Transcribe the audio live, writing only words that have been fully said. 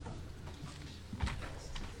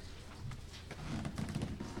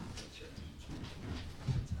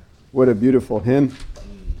What a beautiful hymn.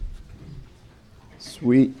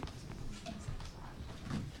 Sweet.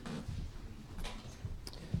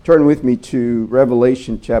 Turn with me to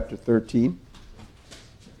Revelation chapter 13.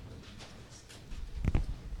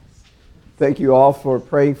 Thank you all for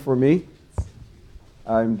praying for me.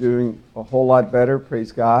 I'm doing a whole lot better,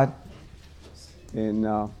 praise God.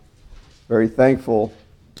 And very thankful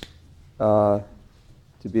to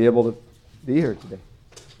be able to be here today.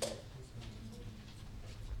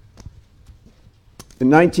 In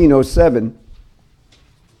 1907,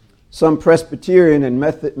 some Presbyterian and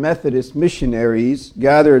Methodist missionaries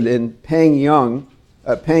gathered in Pyongyang,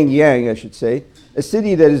 a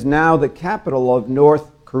city that is now the capital of North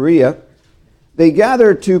Korea. They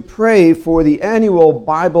gathered to pray for the annual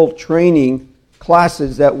Bible training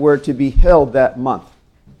classes that were to be held that month.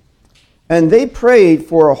 And they prayed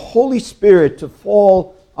for a Holy Spirit to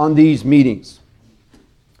fall on these meetings.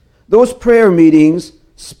 Those prayer meetings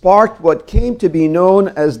sparked what came to be known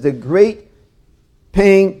as the Great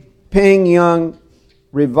Pyongyang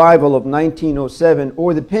Revival of 1907,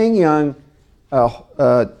 or the Pyongyang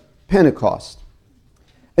Pentecost.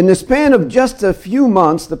 In the span of just a few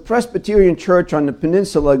months, the Presbyterian Church on the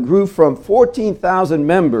peninsula grew from 14,000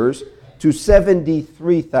 members to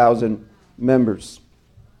 73,000 members.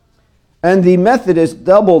 And the Methodists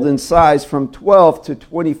doubled in size from 12 to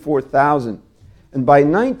 24,000. And by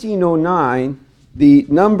 1909, the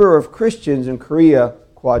number of Christians in Korea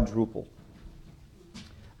quadrupled.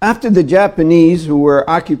 After the Japanese, who were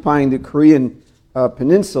occupying the Korean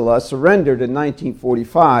peninsula, surrendered in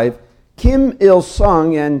 1945, Kim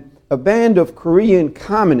Il-sung and a band of Korean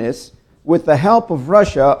communists, with the help of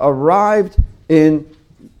Russia, arrived in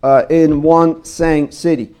Wonsang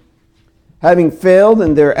City. Having failed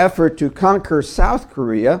in their effort to conquer South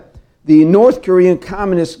Korea, the North Korean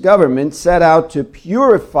Communist government set out to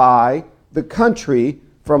purify the country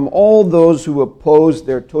from all those who opposed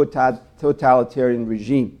their totalitarian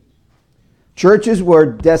regime. Churches were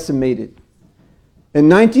decimated. In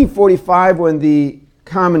 1945, when the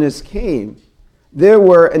communists came, there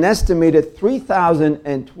were an estimated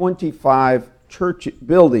 3,025 church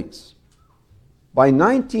buildings. By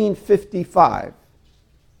 1955,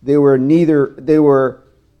 they were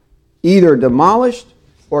either demolished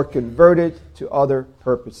or converted to other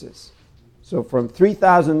purposes. So from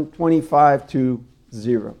 3,025 to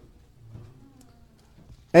 0.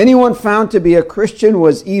 Anyone found to be a Christian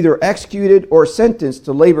was either executed or sentenced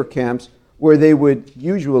to labor camps, where they would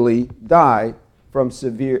usually die from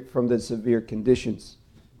the severe conditions.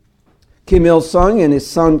 Kim Il-sung and his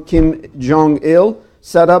son Kim Jong-il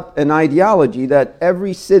set up an ideology that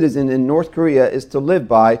every citizen in North Korea is to live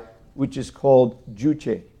by, which is called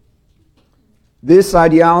Juche. This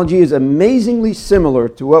ideology is amazingly similar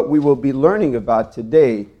to what we will be learning about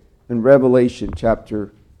today in Revelation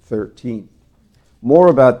chapter 13. More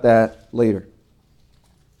about that later.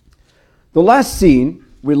 The last scene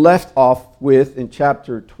we left off with in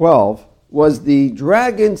chapter 12 was the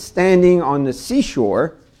dragon standing on the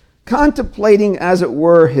seashore, contemplating, as it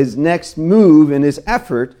were, his next move in his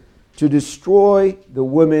effort to destroy the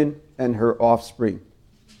woman and her offspring.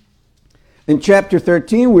 In chapter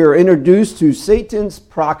 13, we are introduced to Satan's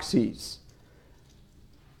proxies.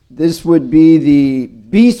 This would be the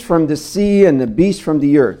beast from the sea and the beast from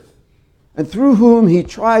the earth, and through whom he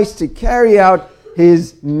tries to carry out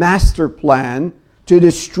his master plan to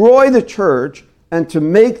destroy the church and to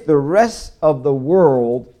make the rest of the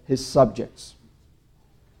world his subjects.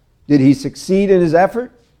 Did he succeed in his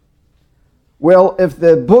effort? Well, if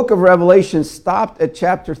the book of Revelation stopped at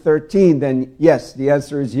chapter 13, then yes, the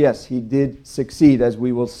answer is yes, he did succeed, as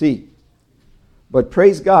we will see. But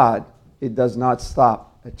praise God, it does not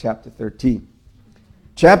stop at chapter 13.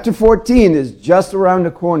 Chapter 14 is just around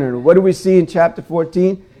the corner. And what do we see in chapter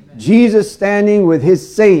 14? Jesus standing with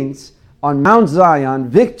his saints on Mount Zion,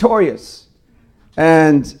 victorious.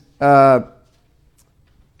 And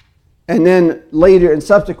then later, in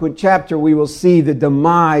subsequent chapter, we will see the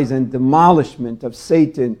demise and demolishment of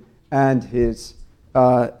Satan and his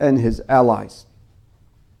allies.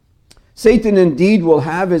 Satan indeed will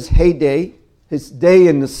have his heyday, his day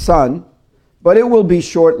in the sun, but it will be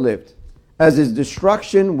short-lived, as his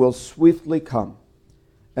destruction will swiftly come.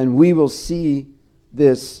 And we will see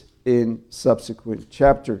this in subsequent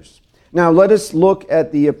chapters. Now let us look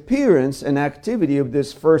at the appearance and activity of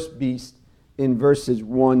this first beast in verses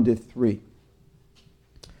 1 to 3.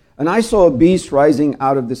 And I saw a beast rising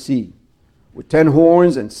out of the sea, with 10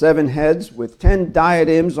 horns and 7 heads, with 10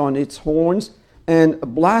 diadems on its horns, and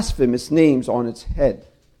blasphemous names on its heads.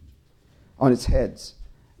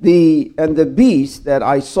 The beast that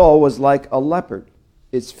I saw was like a leopard.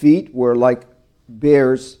 Its feet were like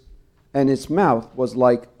bears' and its mouth was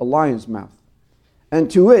like a lion's mouth. And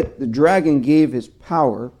to it the dragon gave his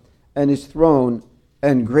power and his throne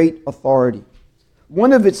and great authority.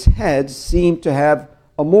 One of its heads seemed to have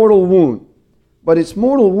a mortal wound, but its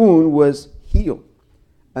mortal wound was healed,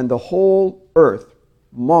 and the whole earth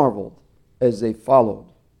marveled as they followed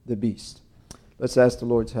the beast. Let's ask the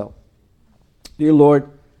Lord's help. Dear Lord,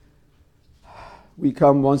 we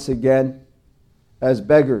come once again as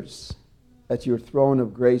beggars at your throne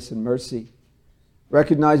of grace and mercy,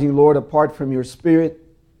 recognizing, Lord, apart from your Spirit,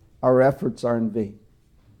 our efforts are in vain.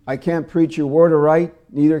 I can't preach your word aright,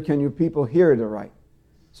 neither can your people hear it aright.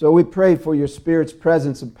 So we pray for your Spirit's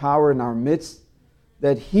presence and power in our midst,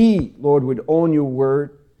 that he, Lord, would own your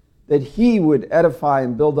word, that he would edify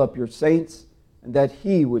and build up your saints, and that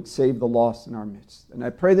he would save the lost in our midst. And I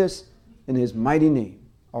pray this in his mighty name,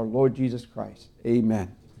 our Lord Jesus Christ.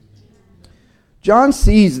 Amen. John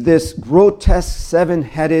sees this grotesque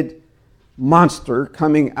seven-headed monster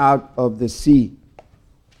coming out of the sea.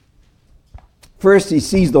 First, he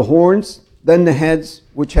sees the horns, then the heads,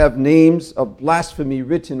 which have names of blasphemy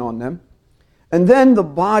written on them. And then the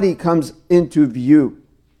body comes into view.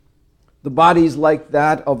 The body is like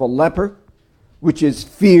that of a leopard, which is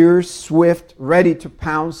fierce, swift, ready to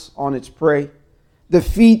pounce on its prey. The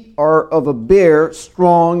feet are of a bear,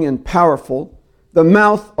 strong and powerful. The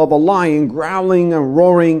mouth of a lion, growling and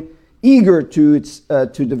roaring, eager to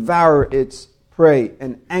devour its prey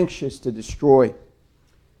and anxious to destroy.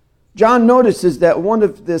 John notices that one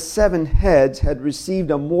of the seven heads had received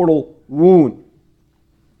a mortal wound,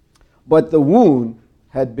 but the wound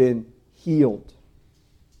had been healed.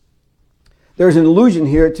 There's an allusion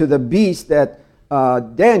here to the beast that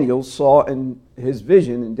Daniel saw in his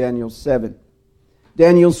vision in Daniel 7.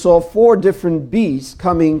 Daniel saw 4 different beasts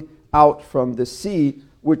coming out from the sea,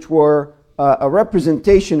 which were a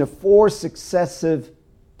representation of 4 successive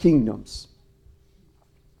kingdoms.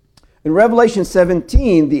 In Revelation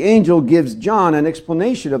 17, the angel gives John an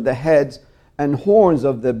explanation of the heads and horns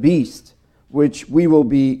of the beast, which we will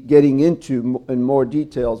be getting into in more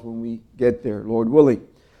details when we get there, Lord willing.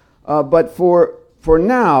 But for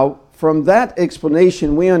now, from that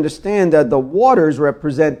explanation, we understand that the waters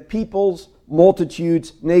represent peoples,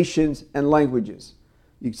 multitudes, nations, and languages.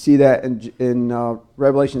 You can see that in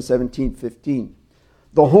Revelation 17:15.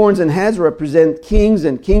 The horns and heads represent kings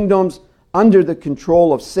and kingdoms under the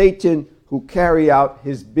control of Satan, who carry out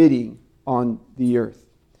his bidding on the earth.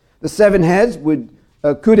 The 7 heads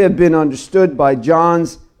could have been understood by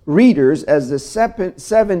John's readers as the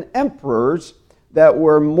 7 emperors that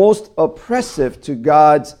were most oppressive to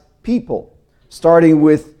God's people, starting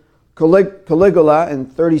with Caligula in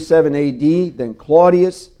 37 AD, then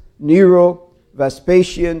Claudius, Nero,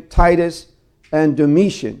 Vespasian, Titus, and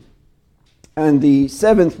Domitian. And the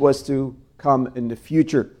 7th was to come in the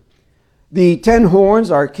future. The 10 horns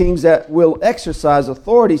are kings that will exercise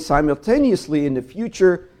authority simultaneously in the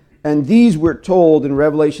future, and these we're told in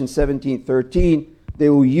Revelation 17:13, they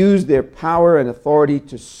will use their power and authority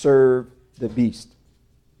to serve the beast.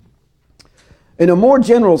 In a more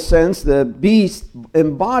general sense, the beast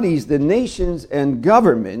embodies the nations and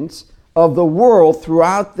governments of the world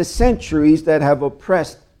throughout the centuries that have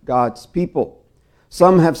oppressed God's people.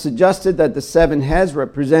 Some have suggested that the 7 heads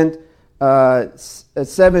represent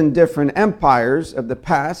 7 different empires of the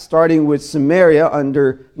past, starting with Samaria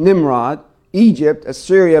under Nimrod, Egypt,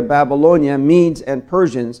 Assyria, Babylonia, Medes and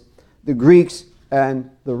Persians, the Greeks, and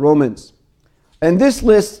the Romans. And this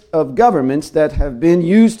list of governments that have been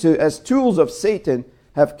used as tools of Satan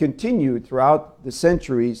have continued throughout the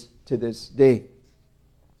centuries to this day.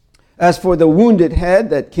 As for the wounded head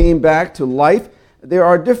that came back to life, there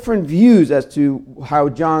are different views as to how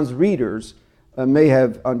John's readers may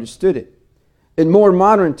have understood it. In more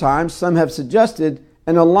modern times, some have suggested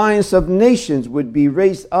an alliance of nations would be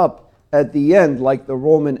raised up at the end, like the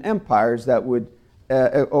Roman empires that would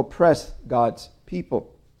oppress God's people.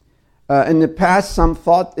 In the past, some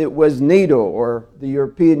thought it was NATO or the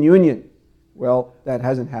European Union. Well, that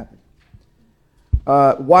hasn't happened.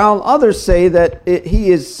 While others say that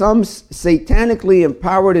he is some satanically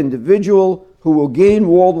empowered individual who will gain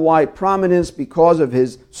worldwide prominence because of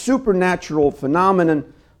his supernatural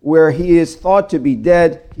phenomenon, where he is thought to be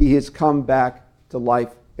dead, he has come back to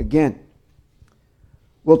life again.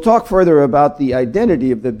 We'll talk further about the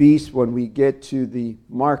identity of the beast when we get to the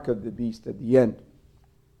mark of the beast at the end.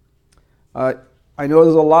 I know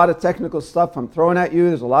there's a lot of technical stuff I'm throwing at you.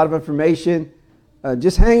 There's a lot of information.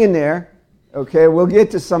 Just hang in there. Okay, we'll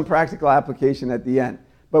get to some practical application at the end.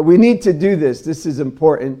 But we need to do this. This is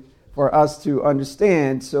important for us to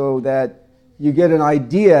understand so that you get an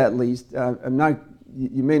idea at least.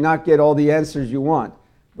 You may not get all the answers you want,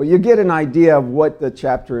 But you get an idea of what the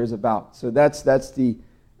chapter is about. So that's the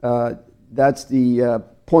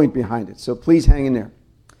point behind it. So please hang in there.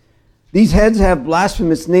 These heads have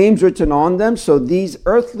blasphemous names written on them, so these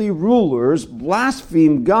earthly rulers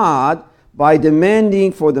blaspheme God by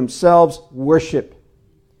demanding for themselves worship,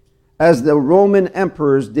 as the Roman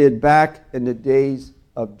emperors did back in the days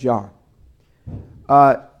of John.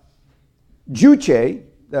 Juche,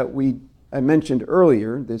 that I mentioned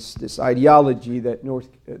earlier, this ideology that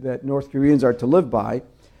North Koreans are to live by,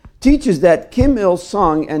 teaches that Kim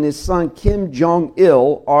Il-sung and his son Kim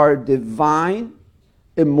Jong-il are divine,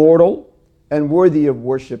 immortal, and worthy of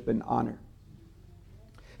worship and honor.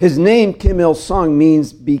 His name, Kim Il-sung,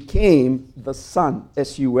 means became the sun,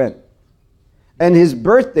 S-U-N. And his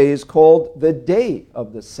birthday is called the Day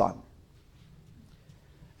of the Sun.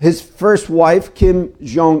 His first wife, Kim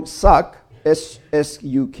Jong-suk,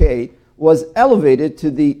 S-U-K, was elevated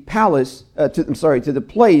to the place of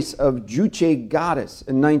Juche goddess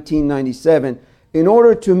in 1997 in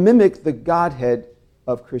order to mimic the godhead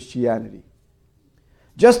of Christianity.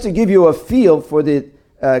 Just to give you a feel for the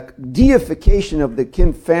deification of the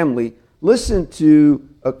Kim family, listen to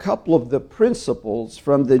a couple of the principles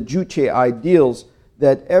from the Juche ideals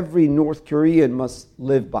that every North Korean must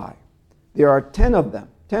live by. There are 10 of them,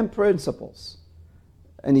 10 principles.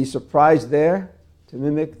 Any surprise there to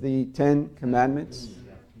mimic the 10 commandments?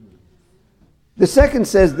 The second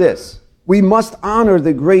says this: we must honor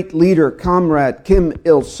the great leader, comrade Kim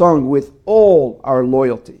Il-sung, with all our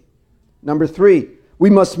loyalty. Number 3, we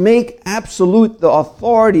must make absolute the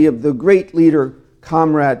authority of the great leader,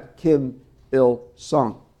 comrade Kim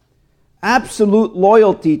Il-sung. Absolute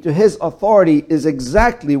loyalty to his authority is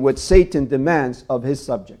exactly what Satan demands of his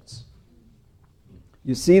subjects.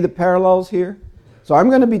 You see the parallels here? So I'm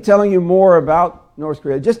going to be telling you more about North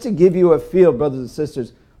Korea, just to give you a feel, brothers and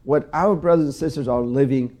sisters, what our brothers and sisters are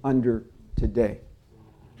living under today.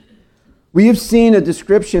 We have seen a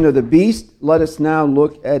description of the beast. Let us now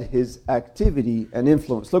look at his activity and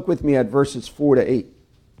influence. Look with me at verses 4 to 8.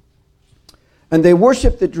 And they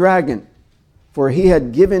worshiped the dragon, for he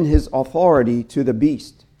had given his authority to the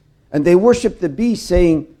beast. And they worshiped the beast,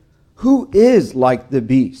 saying, who is like the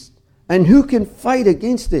beast? And who can fight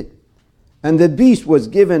against it? And the beast was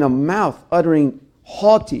given a mouth uttering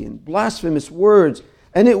haughty and blasphemous words,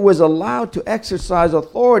 and it was allowed to exercise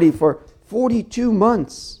authority for 42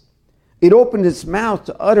 months. It opened its mouth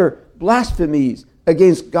to utter blasphemies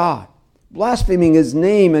against God, blaspheming his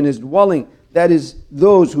name and his dwelling, that is,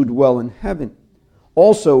 those who dwell in heaven.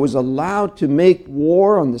 Also was allowed to make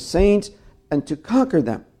war on the saints and to conquer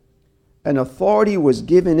them. And authority was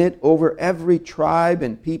given it over every tribe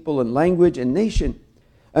and people and language and nation.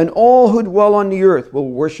 And all who dwell on the earth will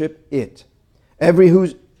worship it.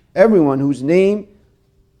 Everyone whose name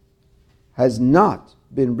has not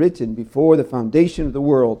been written before the foundation of the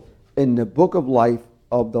world in the book of life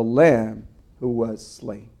of the Lamb who was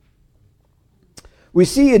slain. We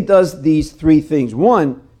see it does these 3 things.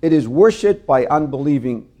 1, it is worshipped by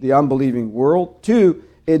the unbelieving world. 2,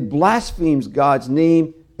 it blasphemes God's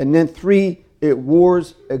name. And then 3, it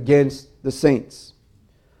wars against the saints.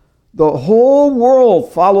 The whole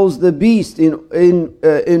world follows the beast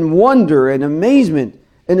in wonder and amazement,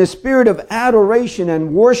 in a spirit of adoration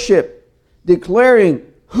and worship, declaring,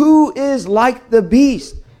 who is like the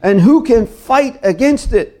beast and who can fight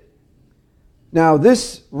against it? Now,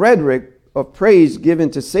 this rhetoric of praise given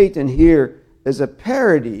to Satan here is a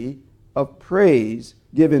parody of praise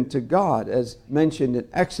given to God, as mentioned in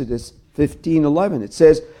Exodus 15:11. It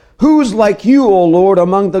says, who's like you, O Lord,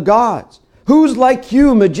 among the gods? Who's like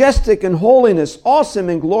you, majestic in holiness, awesome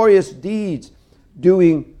in glorious deeds,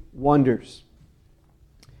 doing wonders?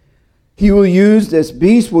 This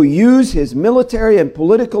beast will use his military and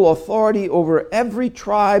political authority over every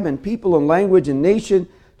tribe and people and language and nation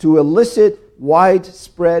to elicit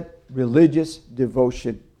widespread religious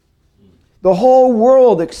devotion. The whole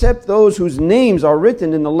world, except those whose names are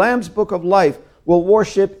written in the Lamb's book of life, will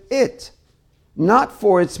worship it, not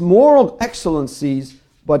for its moral excellencies,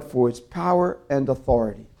 but for its power and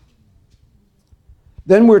authority.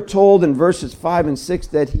 Then we're told in verses 5 and 6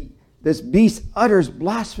 that this beast utters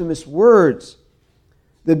blasphemous words.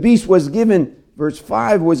 The beast was given, verse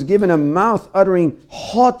 5, was given a mouth uttering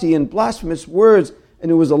haughty and blasphemous words,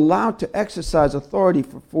 and it was allowed to exercise authority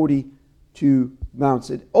for 42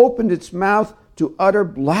 months. It opened its mouth to utter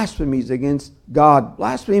blasphemies against God,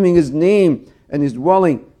 blaspheming his name and his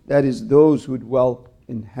dwelling, that is, those who dwell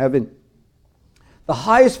in heaven. The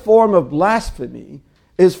highest form of blasphemy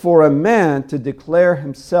is for a man to declare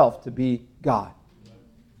himself to be God.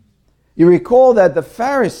 You recall that the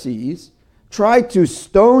Pharisees tried to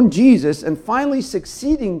stone Jesus and finally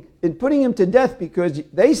succeeding in putting him to death because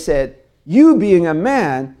they said, "You being a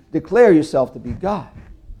man, declare yourself to be God."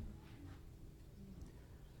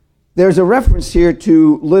 There's a reference here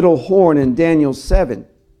to little horn in Daniel 7,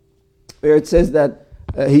 where it says that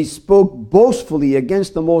he spoke boastfully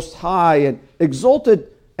against the Most High and exalted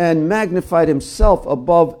and magnified himself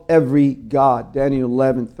above every god. Daniel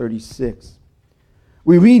 11:36.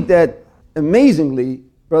 We read that amazingly,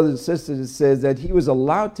 brothers and sisters, it says that he was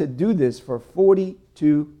allowed to do this for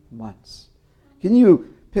 42 months. Can you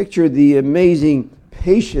picture the amazing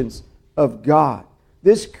patience of God?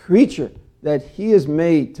 This creature that he has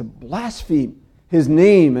made to blaspheme his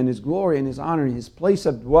name and his glory and his honor and his place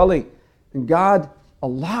of dwelling. And God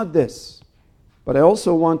allowed this. But I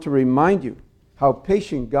also want to remind you how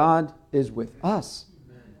patient God is with us.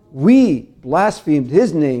 Amen. We blasphemed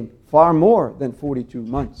his name far more than 42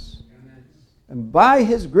 months. Amen. And by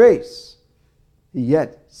his grace, he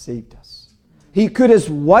yet saved us. He could have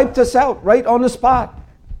wiped us out right on the spot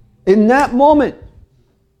in that moment.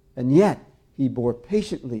 And yet, he bore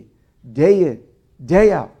patiently day in,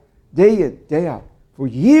 day out, day in, day out, for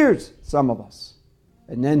years, some of us.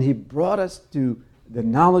 And then he brought us to the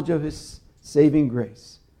knowledge of his saving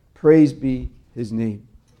grace. Praise be his name.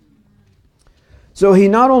 So he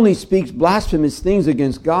not only speaks blasphemous things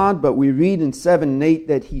against God, but we read in 7 and 8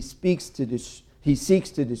 that he seeks to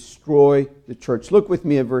destroy the church. Look with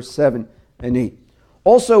me at verse 7 and 8.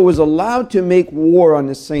 Also was allowed to make war on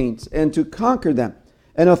the saints and to conquer them.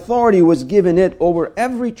 And authority was given it over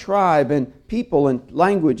every tribe and people and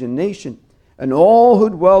language and nation. And all who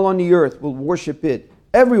dwell on the earth will worship it.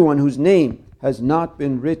 Everyone whose name has not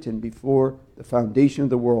been written before the foundation of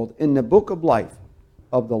the world in the book of life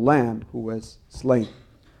of the Lamb who was slain.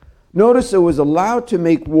 Notice it was allowed to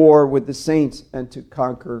make war with the saints and to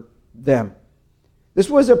conquer them. This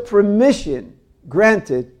was a permission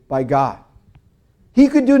granted by God. He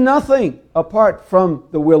could do nothing apart from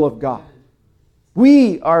the will of God.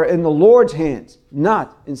 We are in the Lord's hands,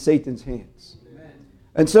 not in Satan's hands. Amen.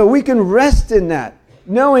 And so we can rest in that,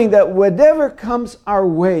 knowing that whatever comes our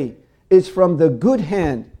way is from the good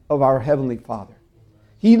hand of our Heavenly Father.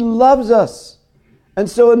 He loves us, and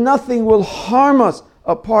so nothing will harm us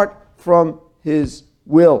apart from his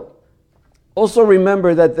will. Also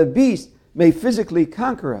remember that the beast may physically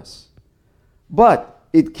conquer us, but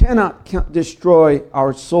it cannot destroy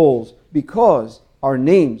our souls because our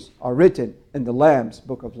names are written in the Lamb's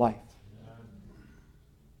book of life.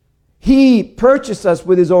 He purchased us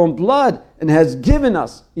with his own blood and has given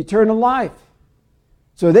us eternal life.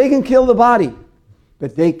 So they can kill the body,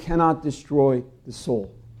 but they cannot destroy the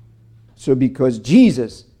soul. So because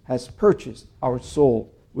Jesus has purchased our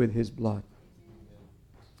soul with his blood.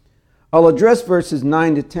 I'll address verses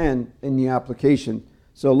 9 to 10 in the application.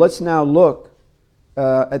 So let's now look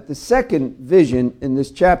at the second vision in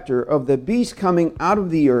this chapter of the beast coming out of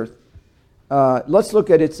the earth. Let's look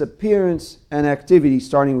at its appearance and activity,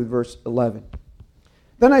 starting with verse 11.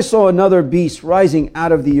 Then I saw another beast rising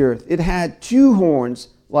out of the earth. It had 2 horns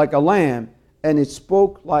like a lamb, and it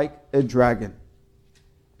spoke like a dragon.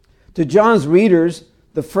 To John's readers,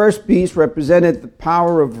 the first beast represented the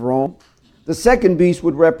power of Rome. The second beast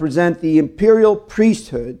would represent the imperial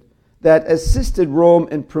priesthood that assisted Rome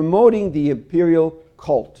in promoting the imperial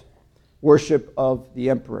cult, worship of the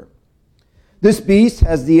emperor. This beast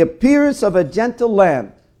has the appearance of a gentle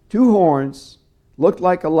lamb, 2 horns, looked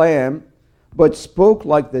like a lamb, but spoke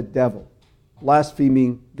like the devil,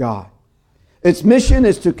 blaspheming God. Its mission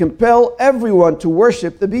is to compel everyone to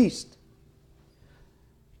worship the beast.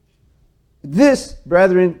 This,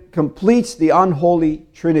 brethren, completes the Unholy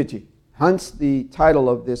Trinity. Hence the title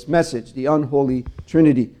of this message, the Unholy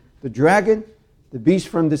Trinity. The dragon, the beast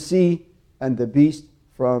from the sea, and the beast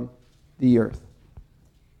from the earth.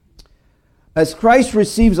 As Christ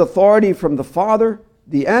receives authority from the Father,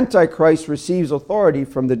 the Antichrist receives authority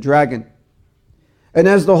from the dragon. And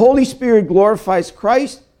as the Holy Spirit glorifies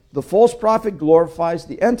Christ, the false prophet glorifies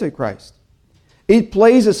the Antichrist. It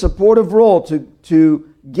plays a supportive role to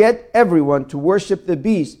get everyone to worship the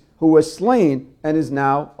beast who was slain and is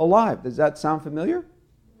now alive. Does that sound familiar?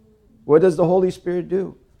 What does the Holy Spirit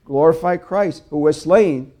do? Glorify Christ who was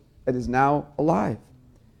slain and is now alive.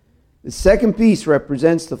 The second beast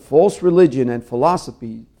represents the false religion and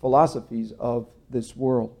philosophies of this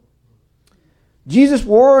world. Jesus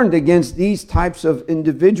warned against these types of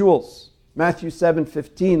individuals. Matthew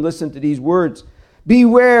 7:15, listen to these words.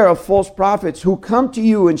 Beware of false prophets who come to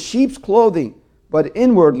you in sheep's clothing, but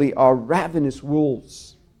inwardly are ravenous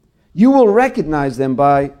wolves. You will recognize them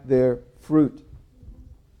by their fruit.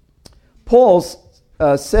 Paul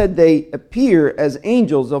said they appear as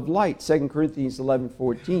angels of light, 2 Corinthians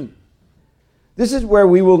 11:14. This is where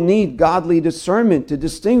we will need godly discernment to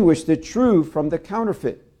distinguish the true from the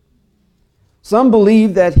counterfeit. Some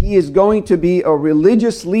believe that he is going to be a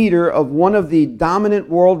religious leader of one of the dominant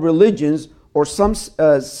world religions or some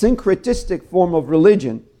syncretistic form of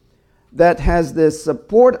religion that has the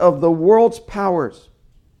support of the world's powers.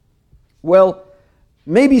 Well,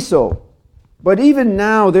 maybe so. But even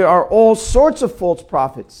now, there are all sorts of false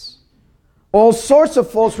prophets, all sorts of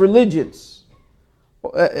false religions,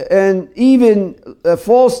 and even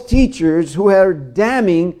false teachers who are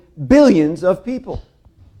damning billions of people.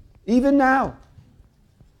 Even now.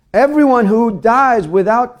 Everyone who dies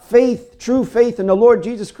without faith, true faith in the Lord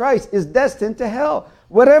Jesus Christ, is destined to hell.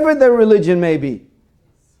 Whatever their religion may be,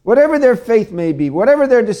 whatever their faith may be, whatever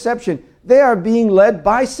their deception, they are being led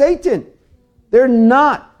by Satan. They're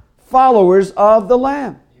not followers of the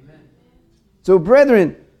Lamb. Amen. So,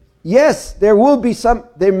 brethren, yes, there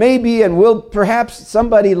may be and will perhaps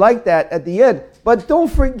somebody like that at the end. But don't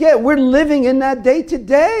forget, we're living in that day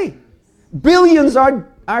today. Billions are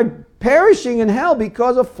perishing in hell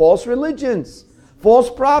because of false religions, false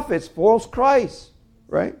prophets, false Christ,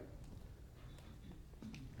 right?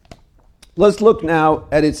 Let's look now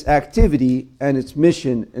at its activity and its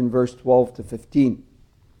mission in verse 12 to 15.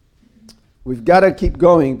 We've got to keep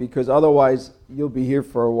going because otherwise you'll be here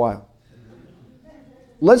for a while.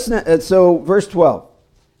 So verse 12.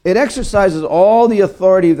 It exercises all the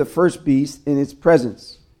authority of the first beast in its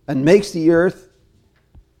presence and makes the earth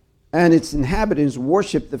and its inhabitants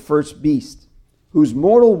worship the first beast, whose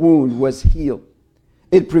mortal wound was healed.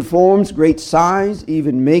 It performs great signs,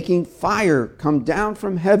 even making fire come down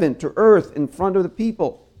from heaven to earth in front of the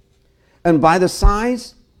people. And by the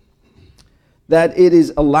signs that it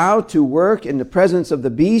is allowed to work in the presence of the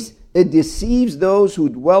beast, it deceives those who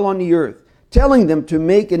dwell on the earth, telling them to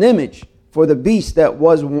make an image for the beast that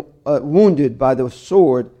was wounded by the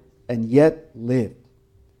sword and yet lived.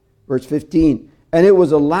 Verse 15, and it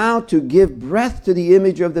was allowed to give breath to the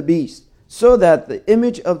image of the beast, so that the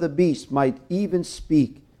image of the beast might even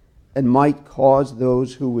speak and might cause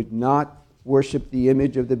those who would not worship the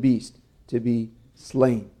image of the beast to be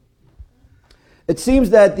slain. It seems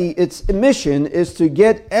that its mission is to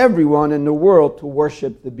get everyone in the world to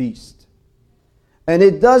worship the beast. And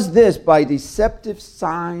it does this by deceptive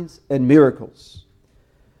signs and miracles.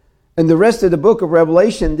 In the rest of the book of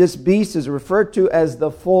Revelation, this beast is referred to as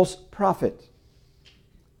the false prophet.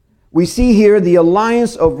 We see here the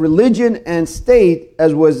alliance of religion and state,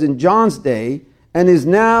 as was in John's day, and is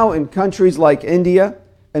now in countries like India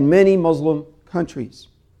and many Muslim countries,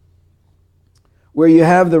 where you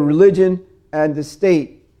have the religion and the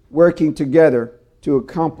state working together to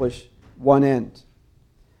accomplish one end.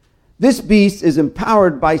 This beast is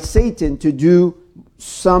empowered by Satan to do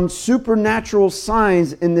some supernatural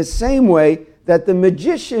signs in the same way that the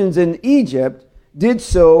magicians in Egypt did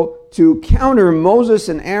so to counter Moses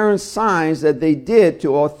and Aaron's signs that they did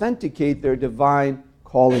to authenticate their divine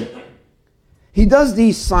calling. He does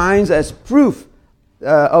these signs as proof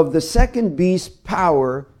of the second beast's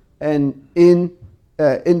power and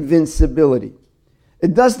invincibility.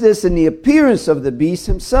 It does this in the appearance of the beast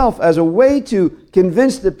himself as a way to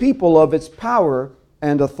convince the people of its power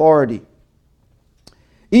and authority.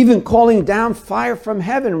 Even calling down fire from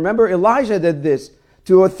heaven. Remember, Elijah did this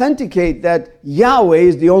to authenticate that Yahweh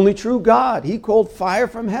is the only true God. He called fire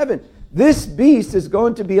from heaven. This beast is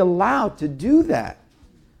going to be allowed to do that,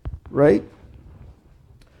 right?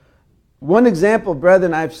 One example,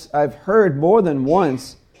 brethren, I've heard more than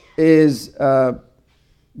once is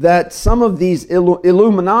that some of these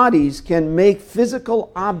Illuminatis can make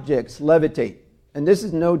physical objects levitate. And this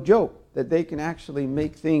is no joke, that they can actually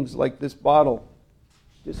make things like this bottle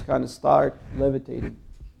just kind of start levitating.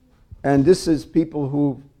 And this is people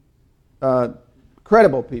who,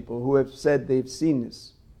 credible people who have said they've seen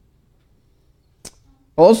this.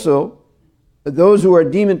 Also, those who are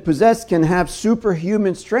demon-possessed can have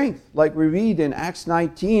superhuman strength, like we read in Acts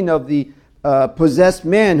 19 of the possessed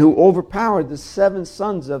man who overpowered the 7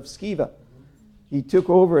 sons of Sceva. He took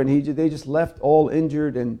over and they just left all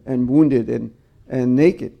injured and wounded and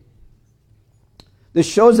naked. This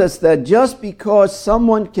shows us that just because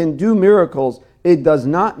someone can do miracles, it does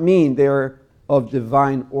not mean they are of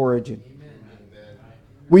divine origin. Amen.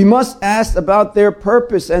 We must ask about their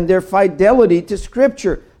purpose and their fidelity to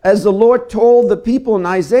Scripture, as the Lord told the people in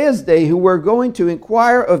Isaiah's day who were going to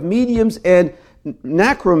inquire of mediums and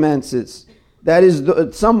necromancers. That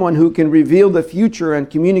is someone who can reveal the future and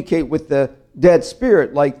communicate with the dead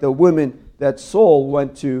spirit, like the woman that Saul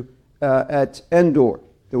went to at Endor,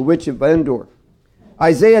 the witch of Endor.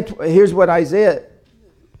 Here's what Isaiah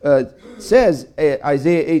says,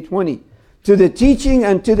 Isaiah 8:20, to the teaching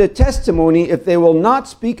and to the testimony, if they will not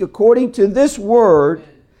speak according to this word,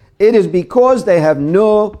 it is because they have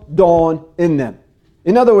no dawn in them.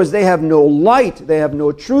 In other words, they have no light, they have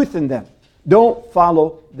no truth in them. Don't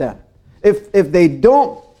follow them. If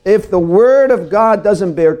the word of God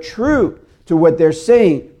doesn't bear true to what they're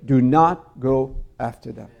saying, do not go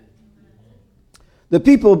after them. The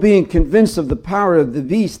people being convinced of the power of the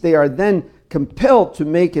beast, they are then compelled to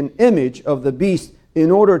make an image of the beast in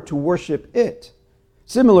order to worship it,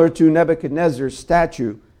 similar to Nebuchadnezzar's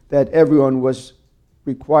statue that everyone was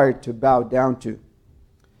required to bow down to.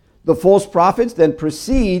 The false prophets then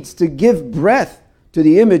proceeds to give breath to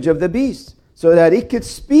the image of the beast so that it could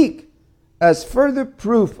speak as further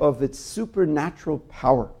proof of its supernatural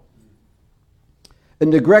power. In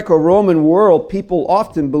the Greco-Roman world, people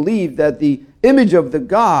often believe that the image of the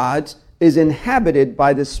gods is inhabited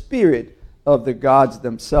by the spirit of the gods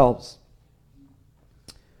themselves.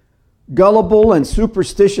 Gullible and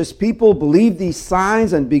superstitious people believe these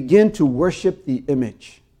signs and begin to worship the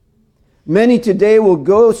image. Many today will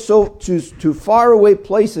go to faraway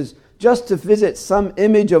places just to visit some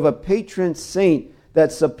image of a patron saint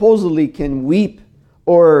that supposedly can weep,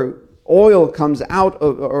 or oil comes out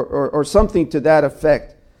of, or something to that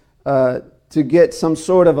effect, to get some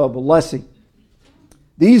sort of a blessing.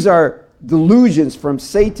 These are delusions from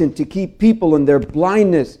Satan to keep people in their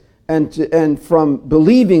blindness and from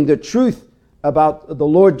believing the truth about the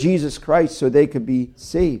Lord Jesus Christ so they could be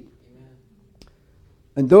saved.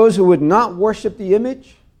 And those who would not worship the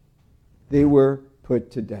image, they were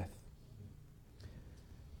put to death.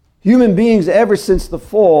 Human beings, ever since the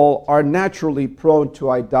fall, are naturally prone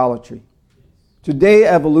to idolatry. Today,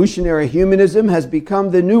 evolutionary humanism has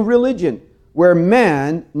become the new religion, where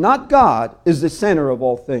man, not God, is the center of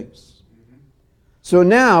all things. So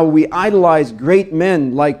now we idolize great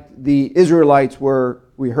men like the Israelites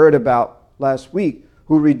we heard about last week,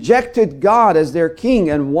 who rejected God as their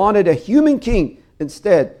king and wanted a human king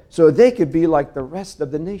instead, so they could be like the rest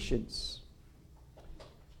of the nations.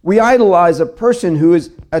 We idolize a person who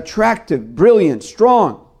is attractive, brilliant,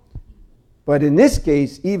 strong, but in this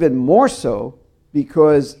case, even more so,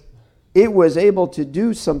 because it was able to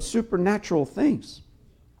do some supernatural things,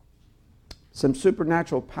 some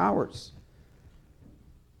supernatural powers.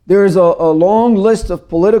 There is a long list of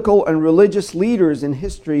political and religious leaders in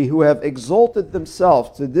history who have exalted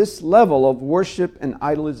themselves to this level of worship and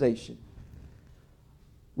idolization.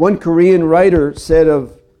 One Korean writer said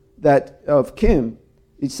of Kim,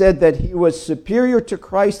 he said that he was superior to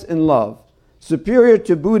Christ in love, superior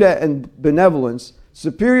to Buddha in benevolence,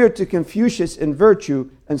 superior to Confucius in virtue,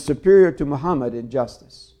 and superior to Muhammad in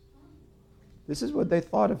justice. This is what they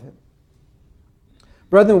thought of him.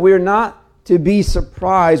 Brethren, we are not to be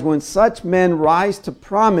surprised when such men rise to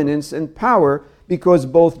prominence and power, because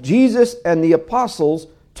both Jesus and the apostles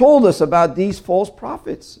told us about these false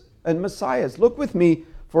prophets and messiahs. Look with me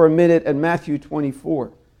for a minute at Matthew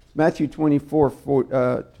 24. Matthew 24.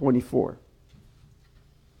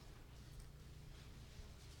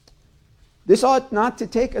 This ought not to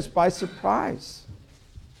take us by surprise.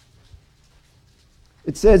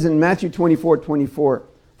 It says in Matthew 24:24,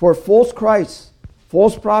 for false Christs,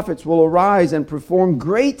 false prophets will arise and perform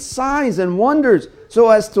great signs and wonders so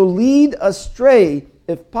as to lead astray,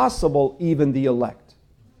 if possible, even the elect.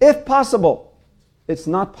 If possible. It's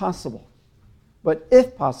not possible. But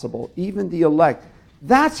if possible, even the elect.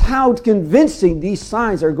 That's how convincing these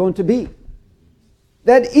signs are going to be.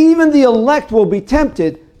 That even the elect will be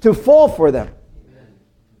tempted to fall for them.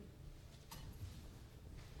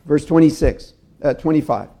 Verse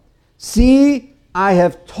 25. See, I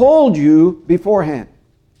have told you beforehand.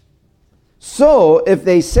 So if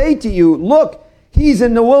they say to you, look, he's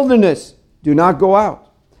in the wilderness, do not go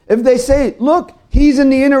out. If they say, look, he's in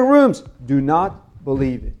the inner rooms, do not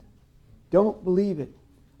believe it. Don't believe it.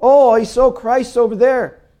 Oh, I saw Christ over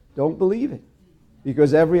there. Don't believe it.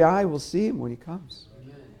 Because every eye will see him when he comes.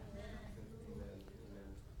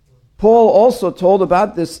 Paul also told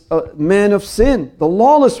about this man of sin, the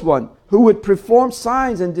lawless one, who would perform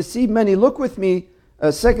signs and deceive many. Look with me, 2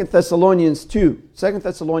 Thessalonians 2. 2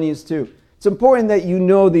 Thessalonians 2. It's important that you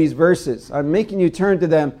know these verses. I'm making you turn to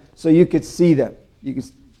them so you could see them. You can,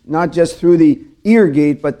 not just through the ear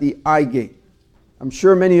gate, but the eye gate. I'm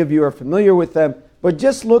sure many of you are familiar with them, but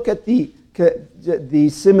just look at the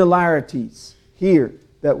similarities here,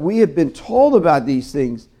 that we have been told about these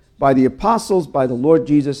things by the apostles, by the Lord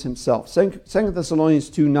Jesus himself. 2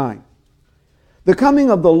 Thessalonians 2:9. The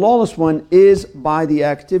coming of the lawless one is by the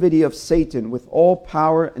activity of Satan, with all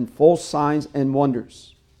power and false signs and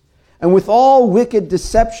wonders, and with all wicked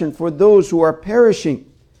deception for those who are perishing,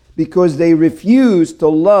 because they refuse to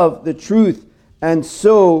love the truth and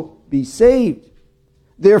so be saved.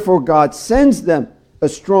 Therefore God sends them a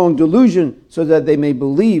strong delusion so that they may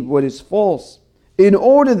believe what is false, in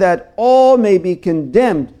order that all may be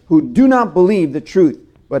condemned who do not believe the truth,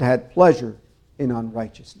 but had pleasure in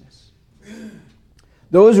unrighteousness.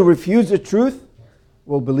 Those who refuse the truth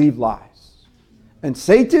will believe lies. And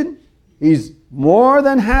Satan, he's more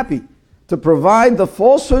than happy to provide the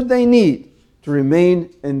falsehood they need to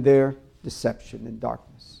remain in their deception and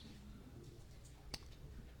darkness.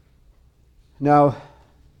 Now,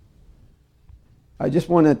 I just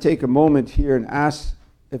want to take a moment here and ask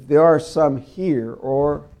if there are some here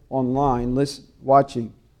or online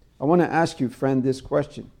watching. I want to ask you, friend, this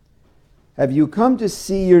question. Have you come to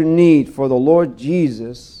see your need for the Lord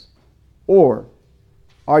Jesus, or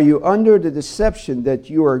are you under the deception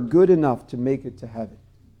that you are good enough to make it to heaven?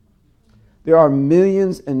 There are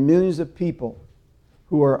millions and millions of people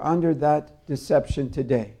who are under that deception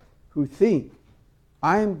today, who think,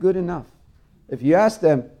 I am good enough. If you ask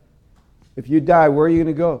them, if you die, where are you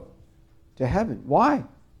going to go? To heaven. Why?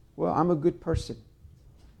 Well, I'm a good person.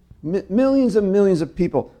 Millions and millions of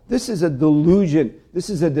people. This is a delusion. This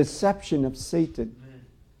is a deception of Satan.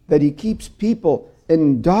 That he keeps people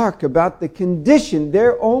in dark about the condition,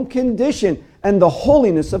 their own condition, and the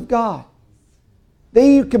holiness of God.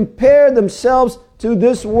 They compare themselves to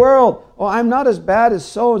this world. Oh, I'm not as bad as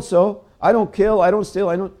so-and-so. I don't kill, I don't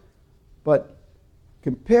steal, But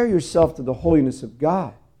compare yourself to the holiness of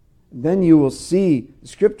God. Then you will see, the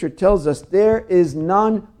Scripture tells us, there is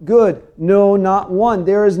none good, no, not one.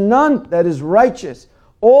 There is none that is righteous.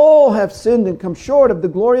 All have sinned and come short of the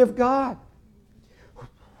glory of God.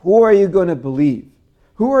 Who are you going to believe?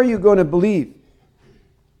 Who are you going to believe?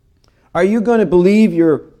 Are you going to believe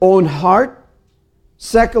your own heart,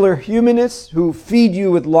 secular humanists who feed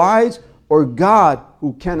you with lies, or God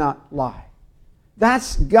who cannot lie?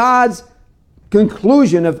 That's God's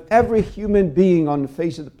conclusion of every human being on the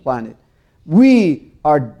face of the planet. We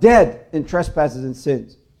are dead in trespasses and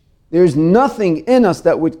sins. There's nothing in us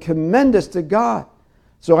that would commend us to God.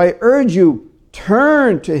 So I urge you,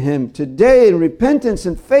 turn to Him today in repentance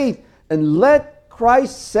and faith, and let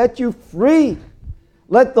Christ set you free.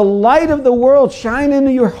 Let the light of the world shine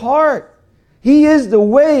into your heart. He is the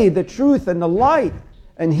way, the truth, and the light,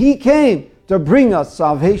 and He came to bring us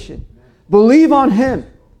salvation. Believe on Him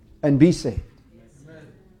and be saved.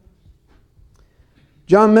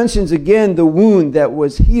 John mentions again the wound that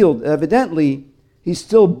was healed. Evidently, he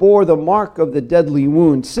still bore the mark of the deadly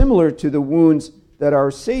wound, similar to the wounds that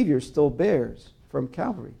our Savior still bears from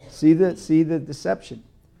Calvary. See the deception.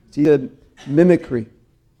 See the mimicry.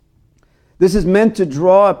 This is meant to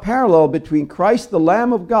draw a parallel between Christ, the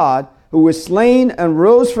Lamb of God, who was slain and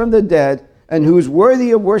rose from the dead, and who is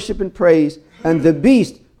worthy of worship and praise, and the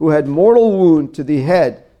beast who had mortal wound to the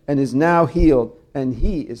head and is now healed, and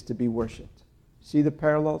he is to be worshipped. See the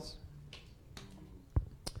parallels?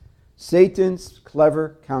 Satan's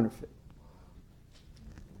clever counterfeit.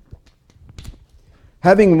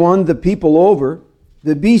 Having won the people over,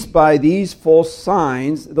 the beast by these false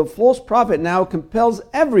signs, the false prophet now compels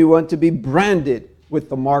everyone to be branded with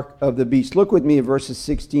the mark of the beast. Look with me at verses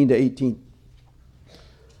 16 to 18.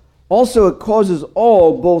 Also it causes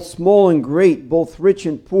all, both small and great, both rich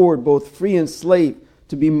and poor, both free and slave,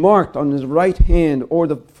 to be marked on his right hand or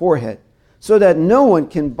the forehead, so that no one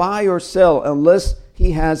can buy or sell unless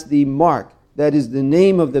he has the mark, that is the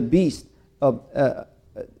name of the beast,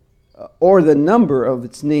 or the number of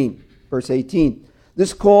its name. Verse 18.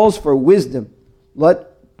 This calls for wisdom.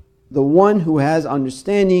 Let the one who has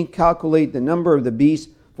understanding calculate the number of the beast,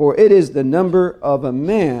 for it is the number of a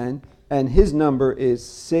man, and his number is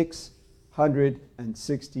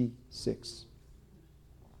 666.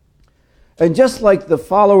 And just like the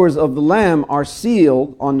followers of the Lamb are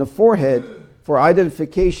sealed on the forehead for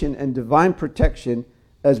identification and divine protection,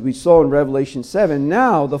 as we saw in Revelation 7,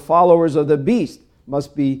 now the followers of the beast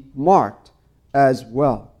must be marked as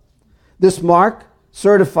well. This mark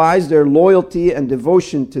certifies their loyalty and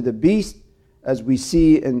devotion to the beast, as we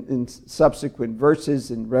see in subsequent verses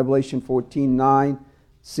in Revelation 14:9,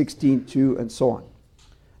 16:2, and so on.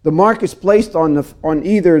 The mark is placed on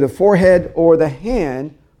either the forehead or the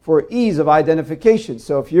hand for ease of identification.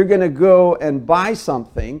 So if you're going to go and buy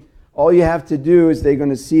something, all you have to do is they're going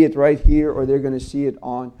to see it right here, or they're going to see it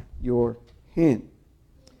on your hand.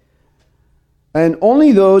 And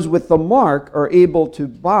only those with the mark are able to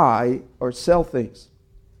buy or sell things.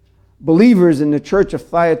 Believers in the church of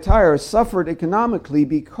Thyatira suffered economically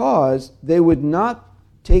because they would not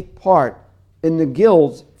take part in the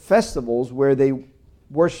guild's festivals where they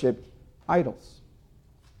worshiped idols.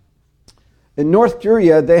 In North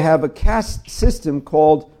Korea, they have a caste system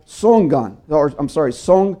called Songbun,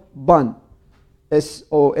 Songbun,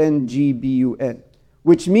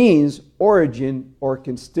 which means origin or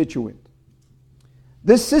constituent.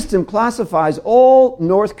 This system classifies all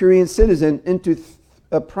North Korean citizens into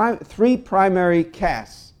three primary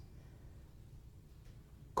castes: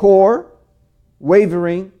 core,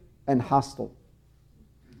 wavering, and hostile.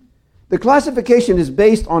 The classification is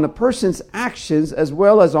based on a person's actions as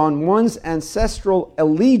well as on one's ancestral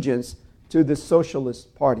allegiance to the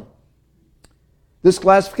Socialist Party. This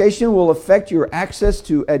classification will affect your access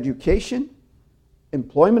to education,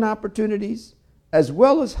 employment opportunities, as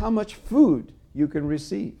well as how much food you can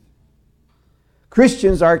receive.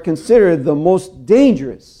 Christians are considered the most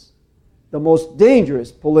dangerous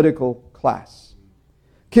political class.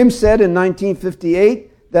 Kim said in 1958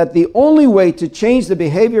 that the only way to change the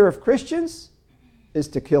behavior of Christians is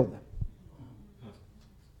to kill them.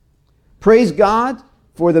 Praise God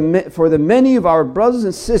for the many of our brothers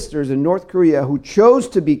and sisters in North Korea who chose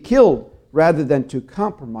to be killed rather than to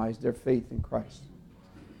compromise their faith in Christ.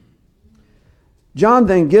 John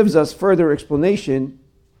then gives us further explanation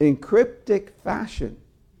in cryptic fashion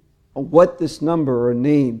of what this number or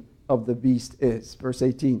name of the beast is. Verse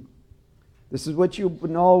 18. This is what you've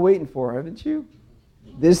been all waiting for, haven't you?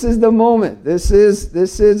 This is the moment. This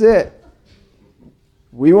is it.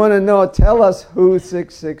 We want to know, tell us who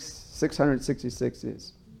 666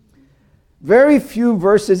 is. Very few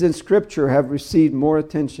verses in Scripture have received more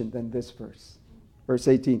attention than this verse. Verse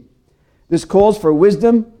 18. This calls for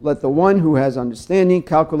wisdom. Let the one who has understanding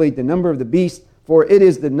calculate the number of the beast, for it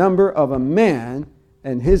is the number of a man,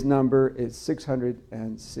 and his number is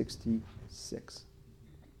 666.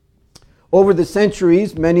 Over the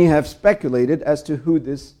centuries, many have speculated as to who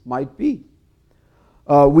this might be.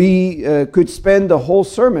 We could spend the whole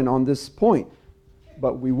sermon on this point,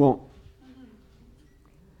 but we won't.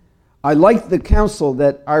 I like the counsel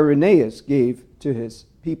that Irenaeus gave to his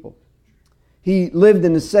people. He lived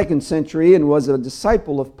in the 2nd century and was a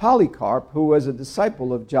disciple of Polycarp, who was a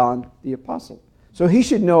disciple of John the Apostle. So he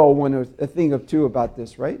should know a thing or two about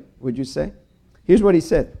this, right? Would you say? Here's what he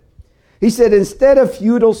said. He said, instead of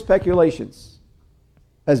futile speculations,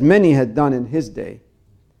 as many had done in his day,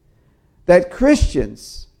 that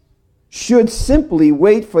Christians should simply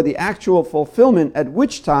wait for the actual fulfillment, at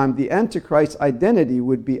which time the Antichrist's identity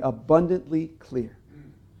would be abundantly clear.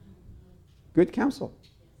 Good counsel,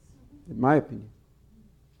 in my opinion.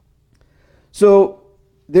 So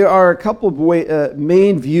there are a couple of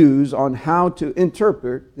main views on how to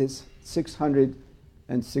interpret this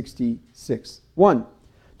 666.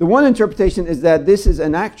 The one interpretation is that this is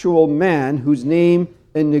an actual man whose name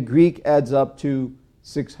in the Greek adds up to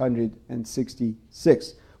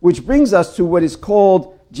 666, which brings us to what is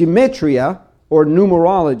called gematria, or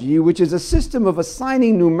numerology, which is a system of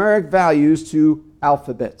assigning numeric values to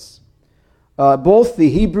alphabets. Both the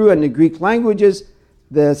Hebrew and the Greek languages,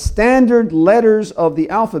 the standard letters of the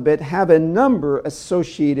alphabet have a number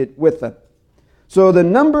associated with them. So the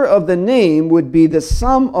number of the name would be the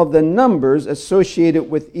sum of the numbers associated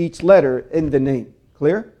with each letter in the name.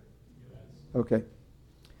 Clear? Okay.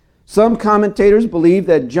 Some commentators believe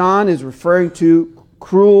that John is referring to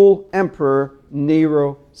cruel Emperor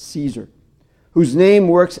Nero Caesar, whose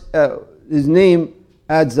name his name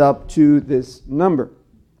adds up to this number.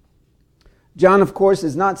 John, of course,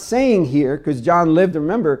 is not saying here, because John lived,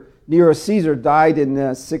 remember, Nero Caesar died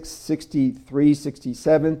in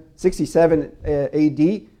 67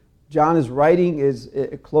 AD. John is writing is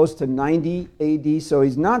close to 90 AD. So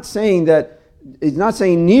he's not saying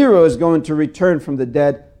Nero is going to return from the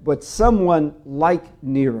dead, but someone like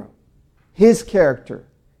Nero. His character,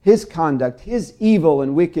 his conduct, his evil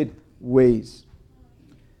and wicked ways.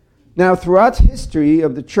 Now, throughout history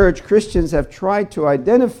of the church, Christians have tried to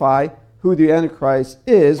identify who the Antichrist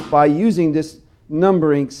is by using this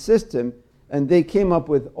numbering system, and they came up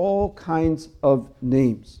with all kinds of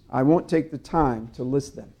names. I won't take the time to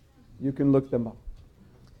list them. You can look them up.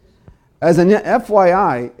 As an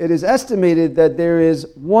FYI, it is estimated that there is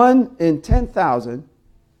 1 in 10,000,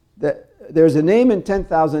 that there's a name in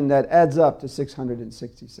 10,000 that adds up to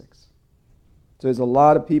 666. So there's a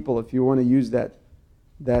lot of people if you want to use that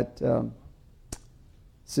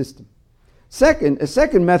system. A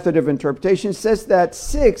second method of interpretation says that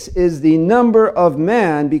 6 is the number of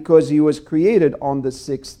man because he was created on the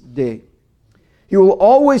 6th day. He will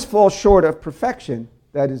always fall short of perfection,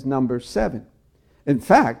 that is number 7. In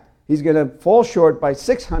fact, he's going to fall short by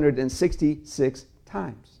 666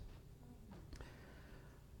 times.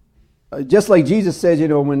 Just like Jesus says,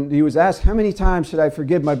 when he was asked, how many times should I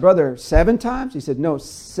forgive my brother? 7 times? He said, no,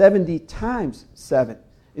 70 times 7.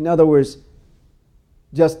 In other words,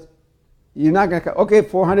 just, you're not going to, okay,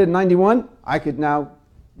 491, I could now,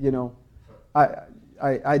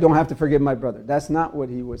 I don't have to forgive my brother. That's not what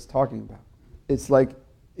he was talking about. It's like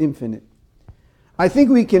infinite. I think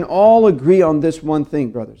we can all agree on this one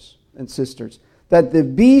thing, brothers and sisters, that the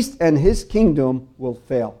beast and his kingdom will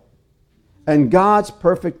fail, and God's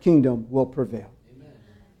perfect kingdom will prevail. Amen?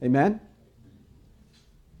 Amen?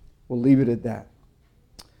 We'll leave it at that.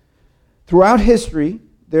 Throughout history,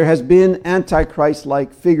 there has been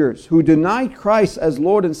Antichrist-like figures who denied Christ as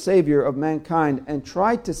Lord and Savior of mankind and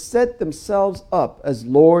tried to set themselves up as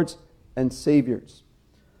lords and saviors.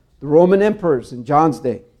 The Roman emperors in John's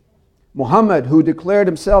day, Muhammad, who declared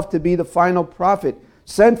himself to be the final prophet,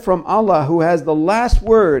 sent from Allah, who has the last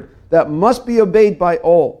word that must be obeyed by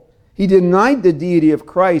all. He denied the deity of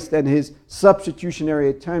Christ and his substitutionary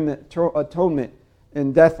atonement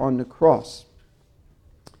and death on the cross.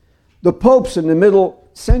 The popes in the Middle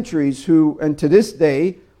centuries, who, and to this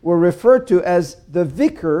day, were referred to as the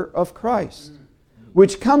vicar of Christ,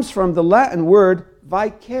 which comes from the Latin word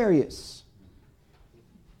vicarious,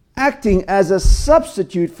 acting as a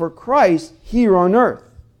substitute for Christ here on earth,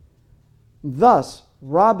 thus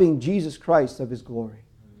robbing Jesus Christ of his glory.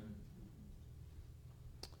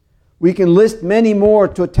 We can list many more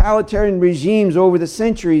totalitarian regimes over the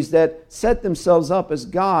centuries that set themselves up as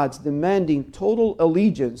gods, demanding total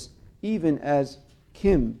allegiance, even as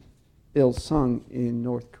Kim Il-sung in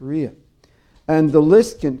North Korea. And the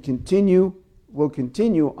list will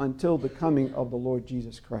continue until the coming of the Lord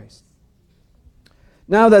Jesus Christ.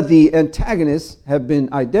 Now that the antagonists have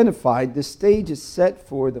been identified, the stage is set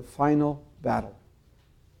for the final battle.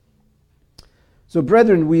 So,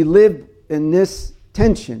 brethren, we live in this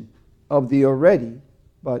tension of the already,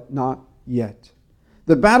 but not yet.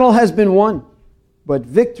 The battle has been won, but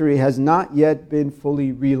victory has not yet been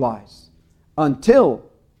fully realized until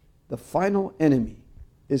the final enemy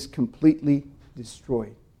is completely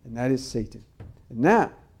destroyed, and that is Satan. And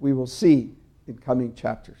that we will see in coming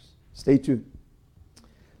chapters. Stay tuned.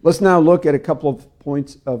 Let's now look at a couple of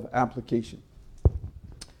points of application.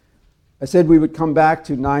 I said we would come back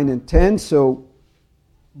to 9 and 10, so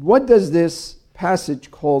what does this passage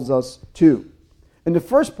calls us to? In the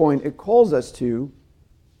first point, it calls us to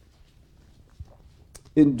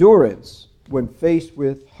endurance when faced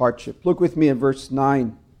with hardship. Look with me in verse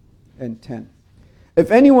 9 and 10. If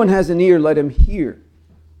anyone has an ear, let him hear.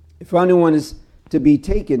 If anyone is to be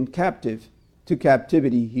taken captive, to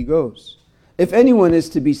captivity he goes. If anyone is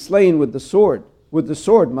to be slain with the sword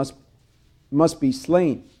must be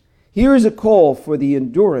slain. Here is a call for the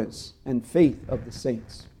endurance and faith of the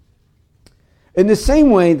saints. In the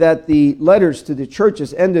same way that the letters to the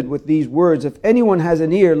churches ended with these words, if anyone has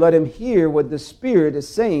an ear, let him hear what the Spirit is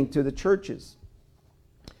saying to the churches.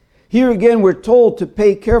 Here again, we're told to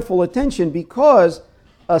pay careful attention because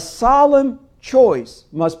a solemn choice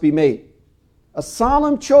must be made. A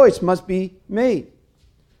solemn choice must be made.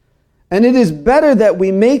 And it is better that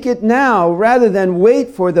we make it now rather than wait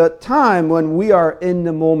for the time when we are in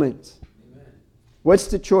the moment. Amen. What's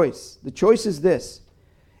the choice? The choice is this.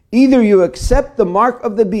 Either you accept the mark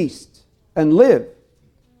of the beast and live,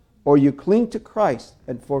 or you cling to Christ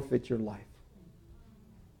and forfeit your life.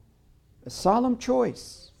 A solemn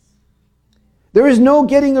choice. There is no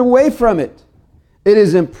getting away from it. It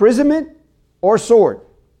is imprisonment or sword.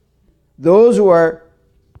 Those are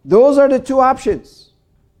the two options.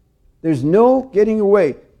 There's no getting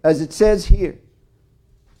away, as it says here.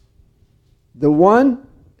 The one,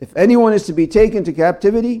 if anyone is to be taken to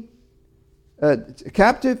captivity,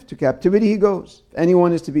 to captivity he goes. If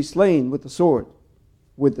anyone is to be slain with the sword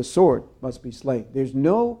must be slain. There's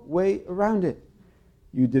no way around it.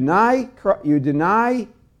 You deny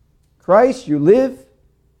Christ, you live,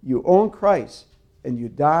 you own Christ, and you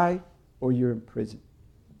die, or you're in prison,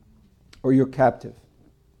 or you're captive.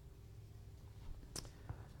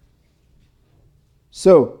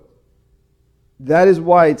 So, that is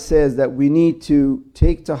why it says that we need to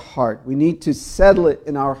take to heart, we need to settle it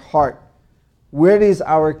in our heart. Where is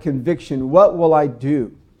our conviction? What will I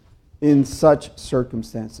do in such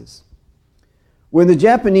circumstances? When the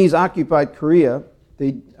Japanese occupied Korea,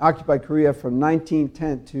 they occupied Korea from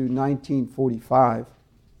 1910 to 1945.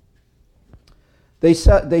 They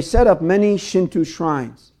set up many Shinto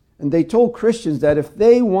shrines, and they told Christians that if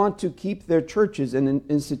they want to keep their churches and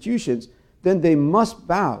institutions, then they must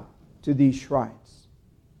bow to these shrines.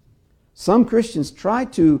 Some Christians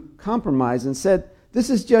tried to compromise and said, this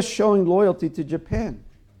is just showing loyalty to Japan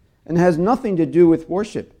and has nothing to do with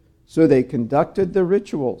worship. So they conducted the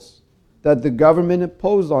rituals that the government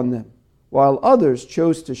imposed on them, while others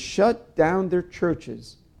chose to shut down their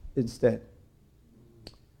churches instead.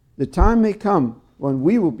 The time may come when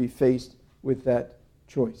we will be faced with that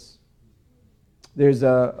choice. There's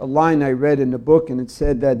a line I read in the book, and it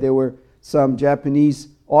said that there were some Japanese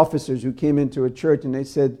officers who came into a church, and they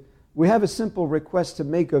said, "We have a simple request to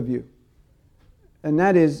make of you. And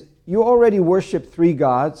that is, you already worship three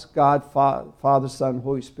gods, God, Father, Son,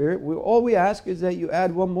 Holy Spirit. All we ask is that you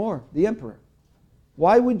add one more, the Emperor.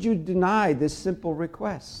 Why would you deny this simple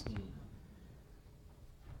request?"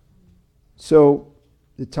 So,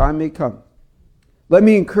 the time may come. Let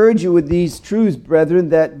me encourage you with these truths, brethren,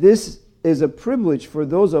 that this is a privilege for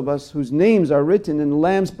those of us whose names are written in the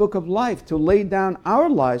Lamb's Book of Life to lay down our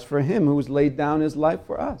lives for Him who has laid down His life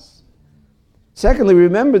for us. Secondly,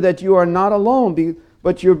 remember that you are not alone,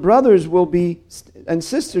 but your brothers will be and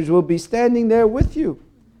sisters will be standing there with you,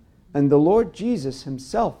 and the Lord Jesus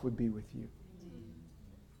Himself would be with you.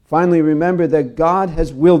 Finally, remember that God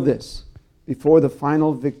has willed this. Before the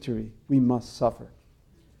final victory, we must suffer.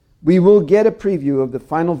 We will get a preview of the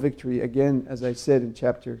final victory, again, as I said in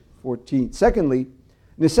chapter 14. Secondly,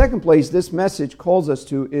 in the second place, this message calls us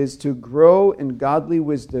to is to grow in godly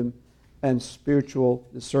wisdom and spiritual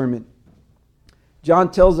discernment.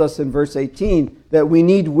 John tells us in verse 18 that we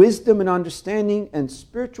need wisdom and understanding and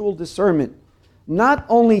spiritual discernment, not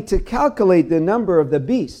only to calculate the number of the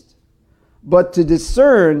beast, but to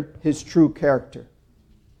discern his true character.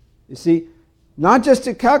 You see, not just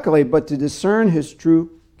to calculate, but to discern his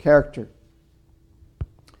true character.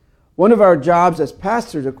 One of our jobs as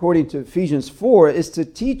pastors, according to Ephesians 4, is to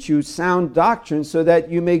teach you sound doctrine so that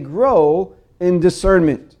you may grow in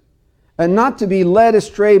discernment, and not to be led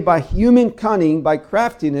astray by human cunning, by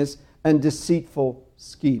craftiness and deceitful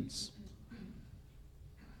schemes.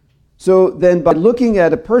 So then, by looking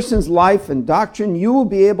at a person's life and doctrine, you will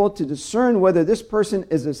be able to discern whether this person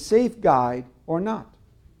is a safe guide or not.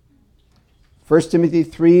 1 Timothy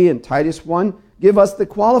 3 and Titus 1 give us the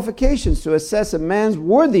qualifications to assess a man's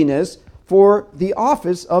worthiness for the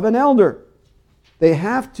office of an elder. They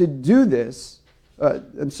have to do this,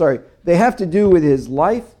 they have to do with his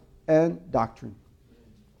life and doctrine.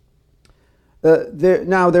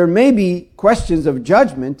 There may be questions of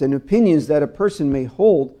judgment and opinions that a person may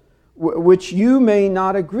hold, which you may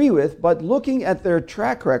not agree with, but looking at their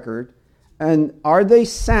track record, and are they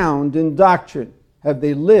sound in doctrine? Have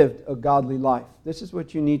they lived a godly life? This is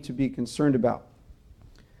what you need to be concerned about.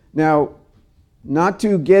 Now, not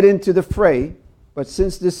to get into the fray, but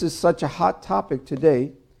since this is such a hot topic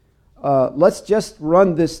today, let's just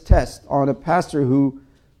run this test on a pastor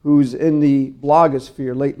who's in the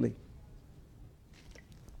blogosphere lately.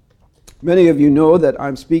 Many of you know that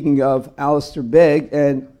I'm speaking of Alistair Begg,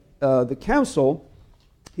 and the counsel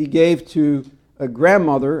he gave to a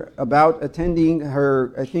grandmother about attending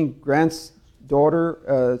her, I think,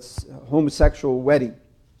 granddaughter's homosexual wedding.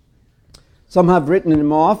 Some have written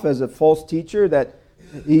him off as a false teacher that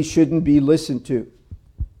he shouldn't be listened to.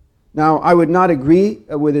 Now, I would not agree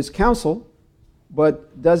with his counsel,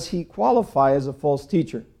 but does he qualify as a false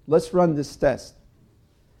teacher? Let's run this test.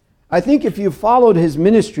 I think if you followed his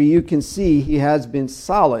ministry, you can see he has been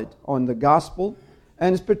solid on the gospel,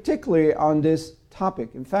 and particularly on this topic.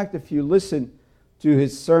 In fact, if you listen to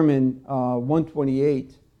his sermon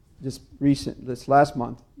 128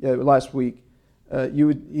 last week,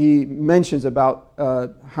 he mentions about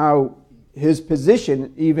how his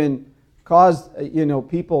position even caused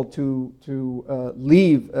people to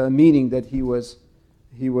leave a meeting that he was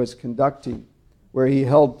conducting, where he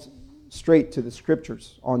held straight to the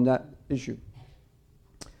scriptures on that issue.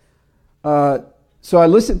 So I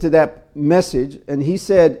listened to that message, and he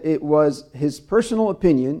said it was his personal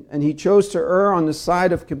opinion, and he chose to err on the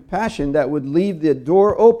side of compassion that would leave the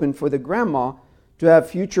door open for the grandma to have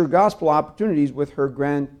future gospel opportunities with her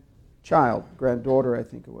granddaughter, I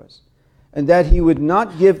think it was, and that he would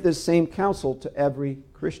not give the same counsel to every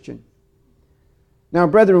Christian. Now,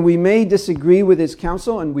 brethren, we may disagree with his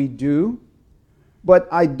counsel, and we do, but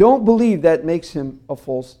I don't believe that makes him a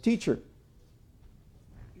false teacher.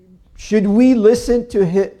 Should we listen to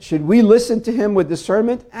him with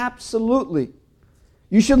discernment? Absolutely.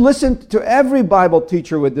 You should listen to every Bible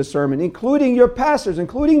teacher with discernment, including your pastors,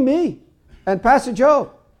 including me and Pastor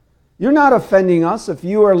Joe. You're not offending us if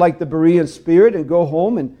you are like the Berean spirit and go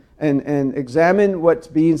home and examine what's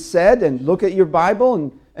being said and look at your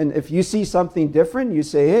Bible, and if you see something different, you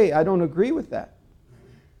say, hey, I don't agree with that.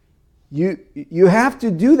 You have to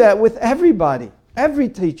do that with everybody, every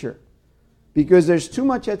teacher, because there's too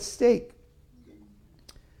much at stake.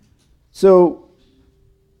 So,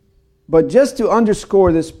 but just to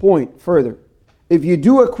underscore this point further, if you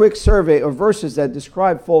do a quick survey of verses that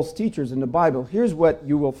describe false teachers in the Bible, here's what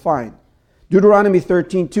you will find. Deuteronomy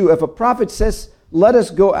 13:2, if a prophet says let us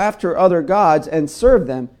go after other gods and serve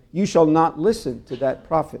them, you shall not listen to that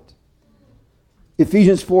prophet.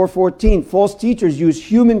 Ephesians 4:14, false teachers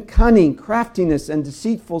use human cunning, craftiness, and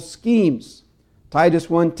deceitful schemes. Titus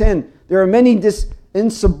 1:10, there are many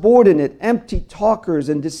insubordinate, empty talkers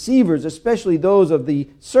and deceivers, especially those of the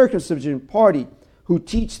circumcision party, who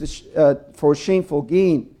teach for shameful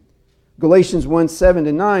gain. Galatians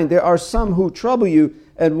 1:7-9, there are some who trouble you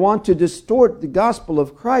and want to distort the gospel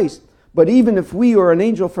of Christ. But even if we or an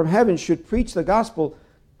angel from heaven should preach the gospel,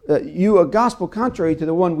 a gospel contrary to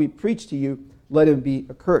the one we preach to you, let him be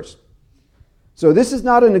accursed. So this is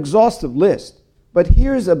not an exhaustive list, but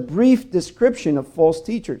here's a brief description of false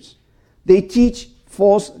teachers. They teach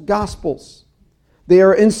false gospels. They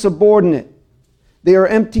are insubordinate. They are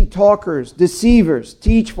empty talkers, deceivers,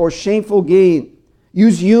 teach for shameful gain,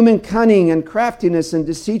 use human cunning and craftiness and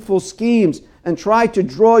deceitful schemes, and try to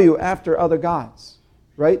draw you after other gods.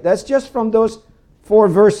 Right? That's just from those 4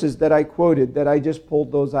 verses that I quoted, that I just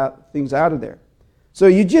pulled those things out of there. So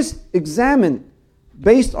you just examine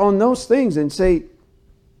based on those things and say,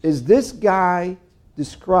 is this guy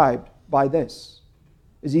described by this?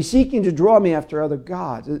 Is he seeking to draw me after other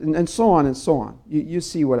gods? And so on and so on. You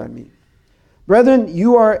see what I mean. Brethren,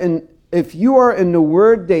 if you are in the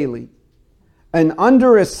Word daily and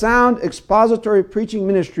under a sound expository preaching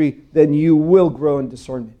ministry, then you will grow in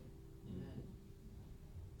discernment.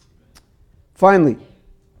 Finally,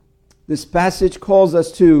 this passage calls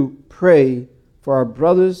us to pray for our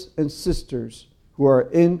brothers and sisters who are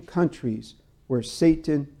in countries where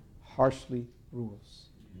Satan harshly rules.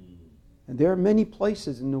 And there are many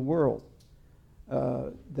places in the world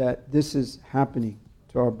that this is happening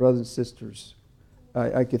to our brothers and sisters.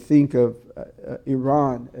 I could think of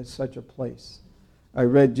Iran as such a place. I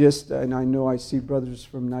read and I know I see brothers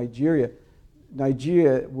from Nigeria.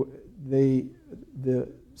 Nigeria,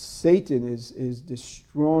 Satan is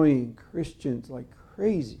destroying Christians like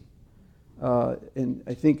crazy. And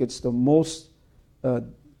I think it's the most,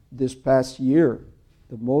 this past year,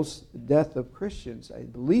 the most death of Christians, I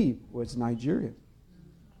believe, was Nigeria.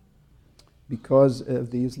 Because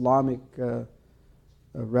of the Islamic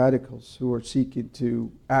radicals who are seeking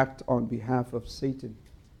to act on behalf of Satan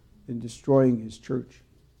in destroying his church.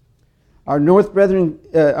 Our brethren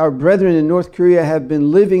in North Korea have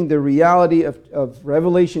been living the reality of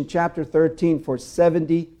Revelation chapter 13 for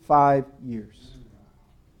 75 years.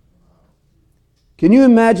 Can you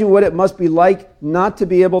imagine what it must be like not to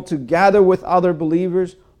be able to gather with other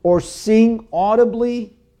believers or sing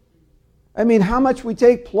audibly? I mean, how much we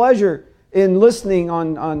take pleasure in listening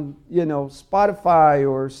on Spotify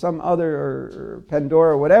or some other, or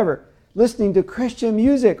Pandora or whatever, listening to Christian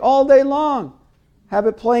music all day long. Have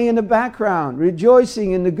it playing in the background,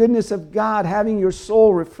 rejoicing in the goodness of God, having your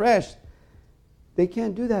soul refreshed. They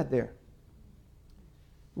can't do that there.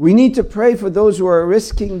 We need to pray for those who are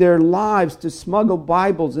risking their lives to smuggle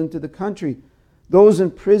Bibles into the country, those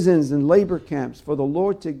in prisons and labor camps, for the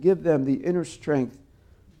Lord to give them the inner strength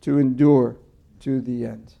to endure to the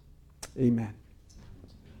end. Amen.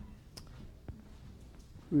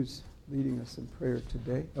 Who's leading us in prayer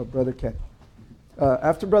today? Oh, Brother Ken.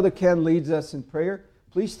 After Brother Ken leads us in prayer,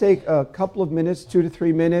 please take a couple of minutes, 2 to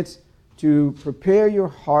 3 minutes, to prepare your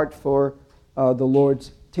heart for the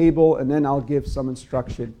Lord's table, and then I'll give some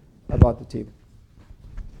instruction about the table.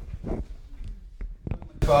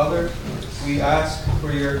 Father, we ask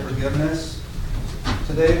for your forgiveness.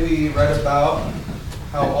 Today we read about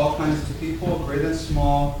how all kinds of people, great and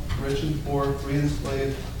small, rich and poor, free and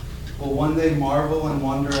slave, will one day marvel and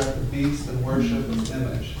wonder at the beast and worship its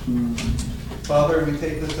image. Father, we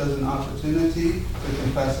take this as an opportunity to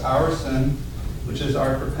confess our sin, which is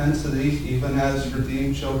our propensity, even as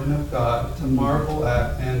redeemed children of God, to marvel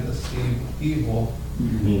at and esteem evil.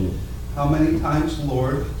 How many times,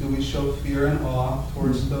 Lord, do we show fear and awe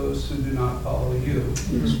towards those who do not follow you?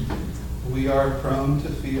 We are prone to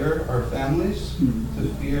fear our families, to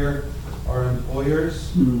fear our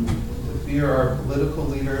employers, to fear our political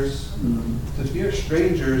leaders, to fear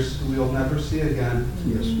strangers who we will never see again,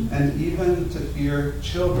 and even to fear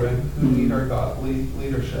children who need our godly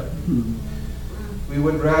leadership. We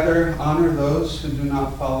would rather honor those who do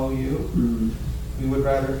not follow you. We would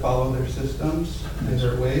rather follow their systems and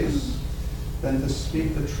their ways than to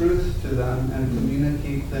speak the truth to them and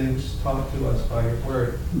communicate things taught to us by your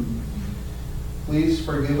word. Please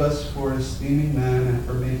forgive us for esteeming men and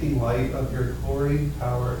for making light of your glory,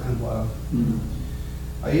 power, and love.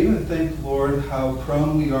 I even think, Lord, how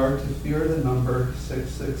prone we are to fear the number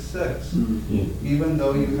 666, even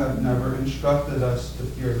though you have never instructed us to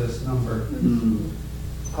fear this number.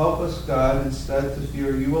 Help us, God, instead to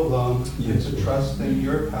fear you alone and to trust in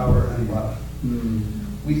your power and love.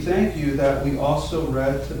 We thank you that we also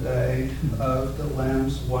read today of the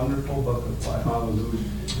Lamb's wonderful book of life. Hallelujah.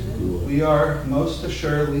 We are most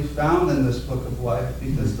assuredly found in this book of life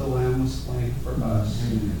because the Lamb was slain for us.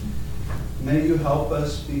 May you help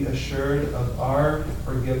us be assured of our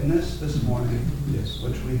forgiveness this morning,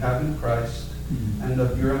 which we have in Christ, and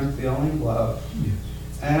of your unfailing love.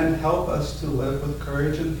 And help us to live with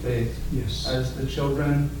courage and faith as the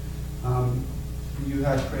children you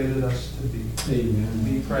have created us to be. Amen.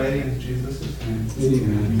 We pray in Jesus' name.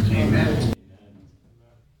 Amen. Amen.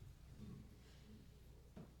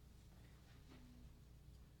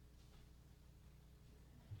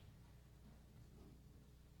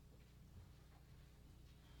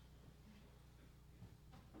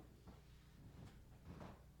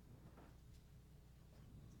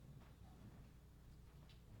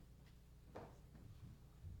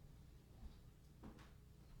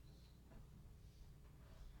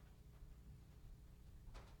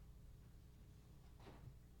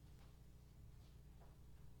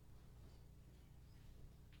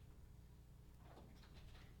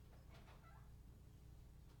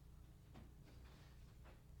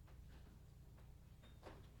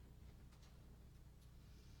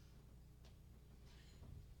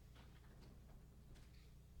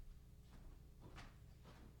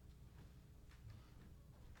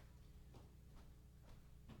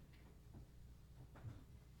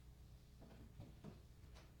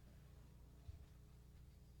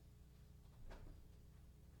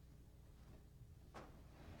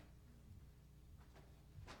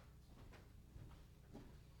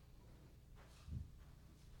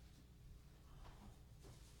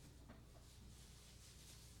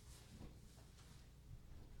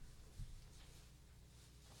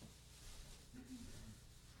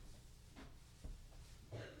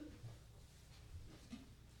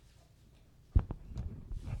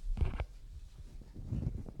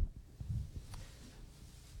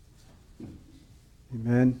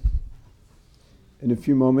 Amen. In a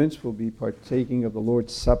few moments, we'll be partaking of the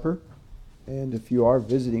Lord's Supper. And if you are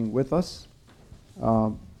visiting with us,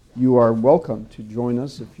 you are welcome to join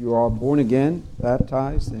us if you are born again,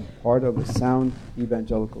 baptized, and part of a sound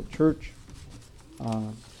evangelical church.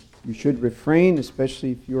 You should refrain,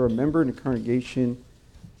 especially if you're a member in a congregation,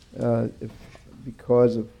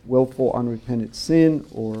 because of willful, unrepentant sin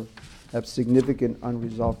or have significant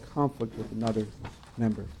unresolved conflict with another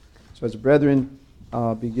member. So as the brethren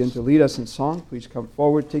begin to lead us in song, please come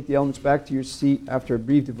forward, take the elements back to your seat. After a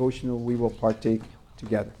brief devotional, we will partake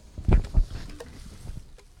together.